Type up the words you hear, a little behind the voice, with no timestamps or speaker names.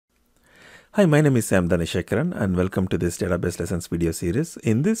Hi, my name is Sam Dhaneshekaran and welcome to this database lessons video series.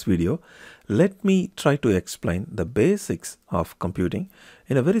 In this video, let me try to explain the basics of computing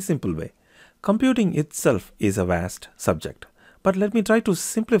in a very simple way. Computing itself is a vast subject, but let me try to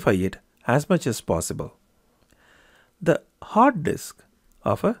simplify it as much as possible. The hard disk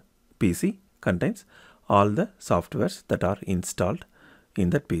of a PC contains all the softwares that are installed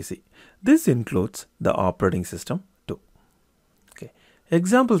in that PC. This includes the operating system too. Okay.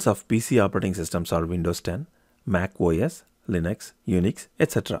 Examples of PC operating systems are Windows 10, Mac OS, Linux, Unix,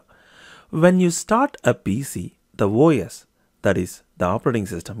 etc. When you start a PC, the OS, that is the operating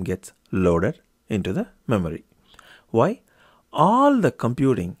system, gets loaded into the memory. Why? All the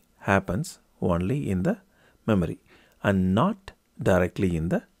computing happens only in the memory and not directly in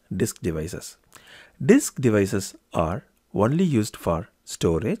the disk devices. Disk devices are only used for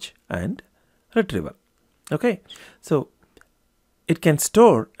storage and retrieval. Okay, so it can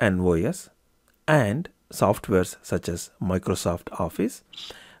store an OS and softwares such as Microsoft Office,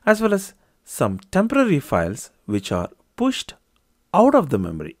 as well as some temporary files which are pushed out of the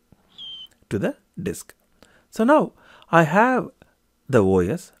memory to the disk. So now I have the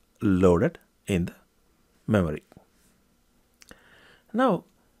OS loaded in the memory. Now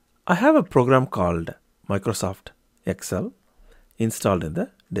I have a program called Microsoft Excel installed in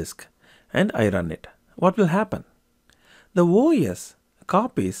the disk and I run it. What will happen? The OS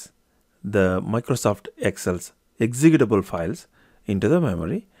copies the Microsoft Excel's executable files into the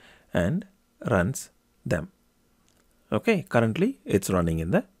memory and runs them. Okay, currently it's running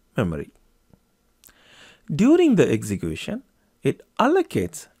in the memory. During the execution, it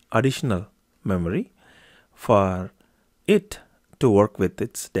allocates additional memory for it to work with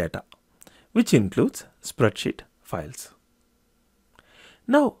its data, which includes spreadsheet files.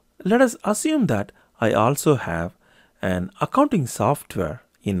 Now, let us assume that I also have an accounting software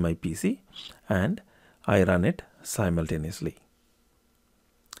in my PC and I run it simultaneously.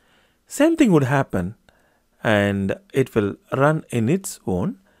 Same thing would happen and it will run in its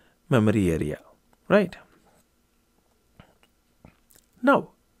own memory area, right? Now,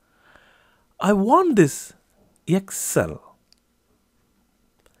 I want this Excel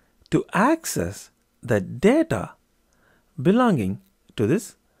to access the data belonging to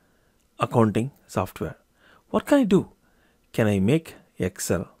this accounting software. What can I do? Can I make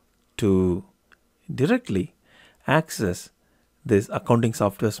Excel to directly access this accounting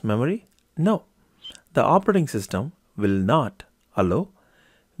software's memory? No, the operating system will not allow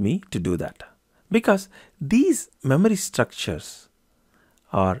me to do that because these memory structures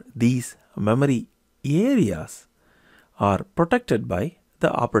or these memory areas are protected by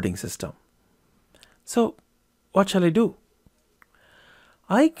the operating system. So what shall I do?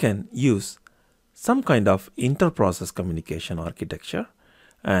 I can use some kind of inter-process communication architecture,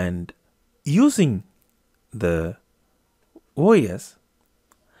 and using the OS,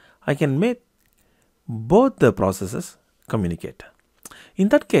 I can make both the processes communicate. In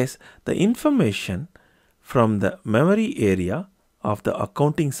that case, the information from the memory area of the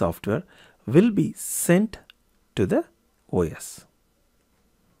accounting software will be sent to the OS.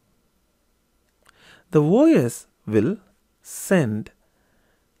 The OS will send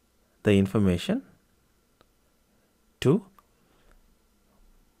the information to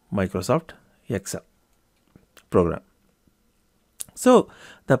Microsoft Excel program. So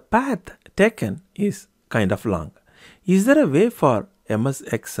the path taken is kind of long. Is there a way for MS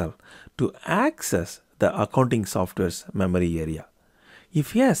Excel to access the accounting software's memory area?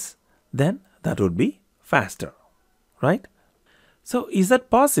 If yes, then that would be faster, right? So is that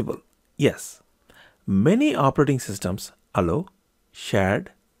possible? Yes. Many operating systems allow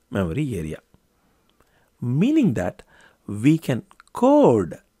shared memory area, meaning that we can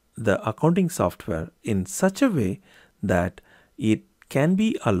code the accounting software in such a way that it can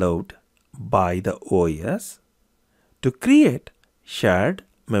be allowed by the OS to create shared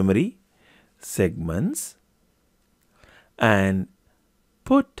memory segments and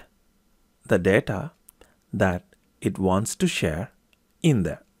put the data that it wants to share in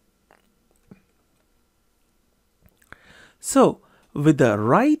there. So with the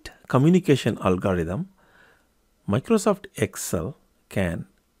right communication algorithm, Microsoft Excel can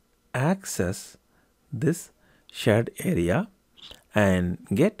access this shared area and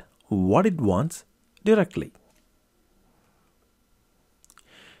get what it wants directly.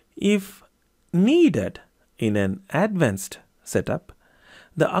 If needed in an advanced setup,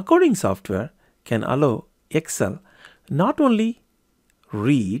 the accounting software can allow Excel not only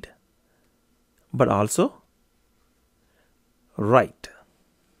read but also write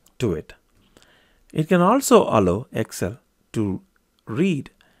to it. It can also allow Excel to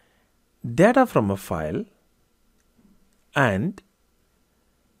read data from a file and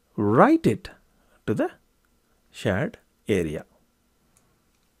write it to the shared area.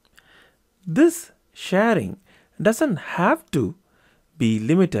 This sharing doesn't have to be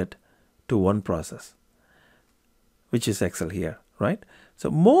limited to one process, which is Excel here, right? So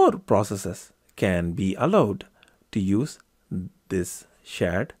more processes can be allowed to use this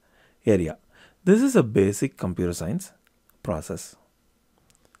shared area. This is a basic computer science process.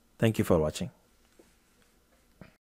 Thank you for watching.